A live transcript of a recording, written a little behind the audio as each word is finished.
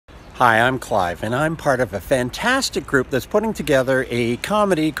Hi, I'm Clive, and I'm part of a fantastic group that's putting together a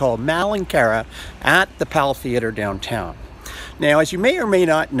comedy called Mal and Cara at the Pal Theatre downtown. Now, as you may or may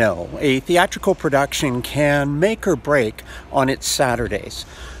not know, a theatrical production can make or break on its Saturdays.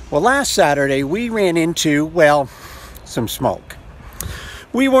 Well, last Saturday we ran into, well, some smoke.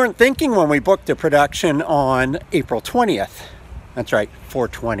 We weren't thinking when we booked the production on April 20th. That's right,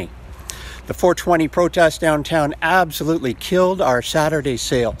 420. The 420 protest downtown absolutely killed our Saturday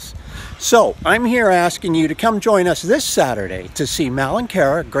sales. So I'm here asking you to come join us this Saturday to see Mal and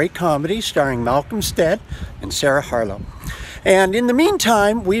Cara, a great comedy starring Malcolm Stead and Sarah Harlow. And in the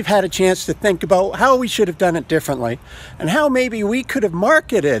meantime, we've had a chance to think about how we should have done it differently and how maybe we could have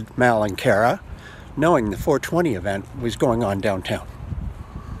marketed Mal and Cara knowing the 420 event was going on downtown.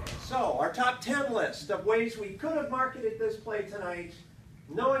 So our top 10 list of ways we could have marketed this play tonight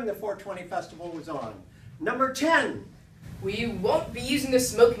knowing the 420 festival was on. Number 10. We won't be using the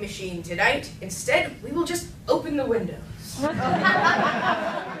smoke machine tonight. Instead, we will just open the windows.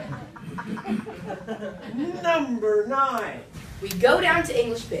 Number 9. We go down to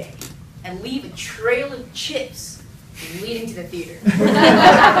English Bay and leave a trail of chips leading to the theater.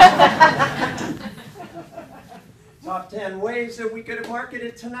 Top 10 ways that we could have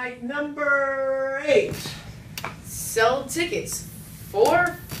marketed tonight. Number 8. Sell tickets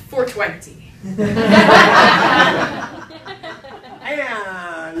for 420.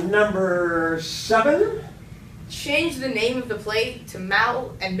 And number 7. Change the name of the play to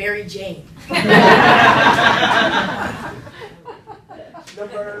Mal and Mary Jane.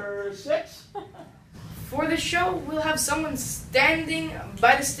 Number 6. For the show, we'll have someone standing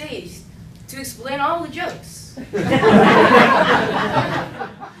by the stage to explain all the jokes.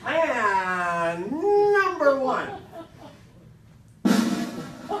 And number 1.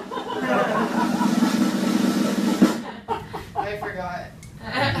 I forgot.